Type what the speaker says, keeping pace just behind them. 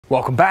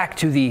Welcome back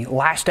to the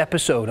last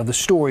episode of the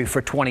story for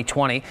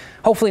 2020.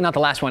 Hopefully not the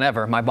last one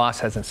ever. My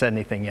boss hasn't said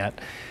anything yet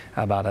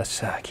about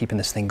us keeping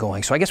this thing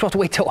going. So I guess we'll have to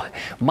wait till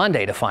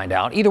Monday to find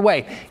out. Either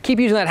way, keep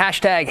using that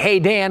hashtag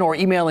HeyDan or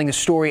emailing the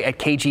story at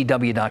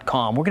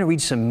kgw.com. We're going to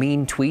read some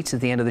mean tweets at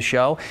the end of the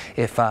show.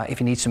 If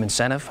you need some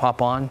incentive,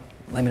 hop on.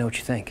 Let me know what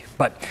you think.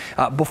 But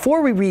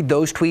before we read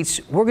those tweets,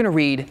 we're going to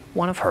read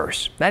one of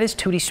hers. That is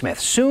Tootie Smith,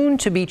 soon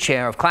to be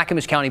chair of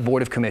Clackamas County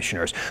Board of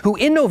Commissioners, who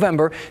in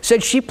November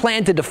said she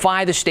planned to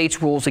defy the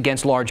state's rules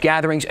against large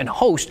gatherings and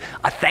host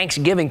a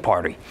Thanksgiving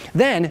party.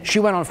 Then she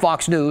went on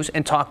Fox News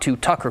and talked to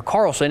Tucker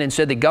Carlson and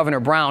said that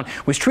Governor Brown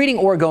was treating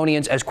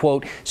Oregonians as,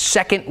 quote,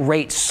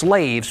 second-rate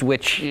slaves,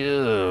 which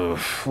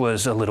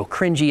was a little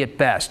cringy at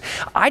best.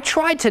 I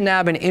tried to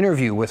nab an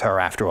interview with her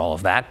after all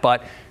of that,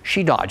 but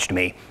she dodged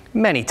me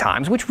many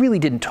times, which really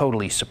didn't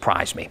totally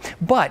surprise me.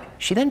 But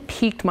she then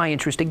piqued my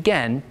interest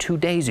again 2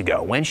 days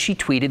ago when she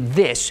tweeted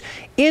this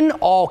in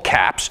all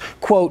caps,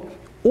 quote,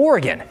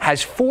 Oregon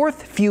has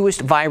fourth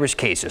fewest virus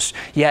cases,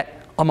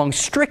 yet among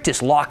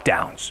strictest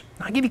lockdowns.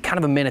 I'll give you kind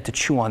of a minute to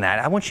chew on that.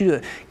 I want you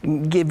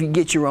to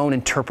get your own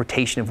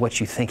interpretation of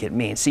what you think it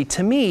means. See,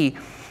 to me,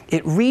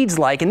 it reads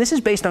like, and this is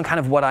based on kind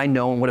of what I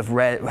know and what have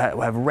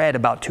read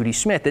about Tootie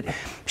Smith, that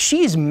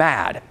she is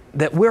mad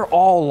that we're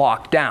all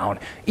locked down,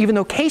 even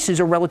though cases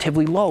are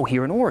relatively low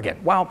here in Oregon.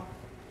 Well,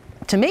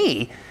 to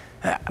me,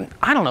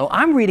 I don't know,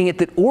 I'm reading it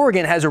that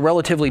Oregon has a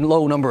relatively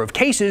low number of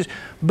cases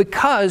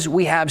because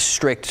we have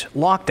strict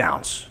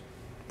lockdowns,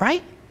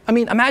 right? I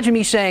mean, imagine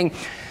me saying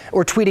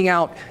or tweeting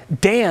out,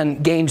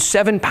 Dan gained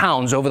 7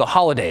 pounds over the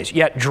holidays,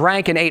 yet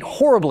drank and ate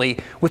horribly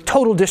with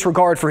total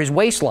disregard for his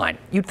waistline.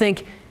 You'd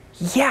think,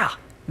 yeah,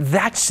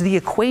 that's the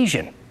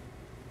equation.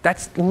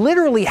 That's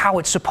literally how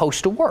it's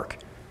supposed to work.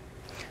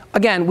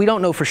 Again, we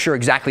don't know for sure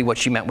exactly what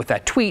she meant with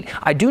that tweet.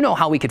 I do know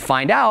how we could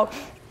find out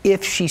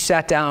if she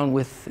sat down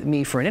with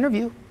me for an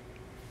interview,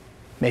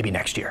 maybe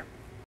next year.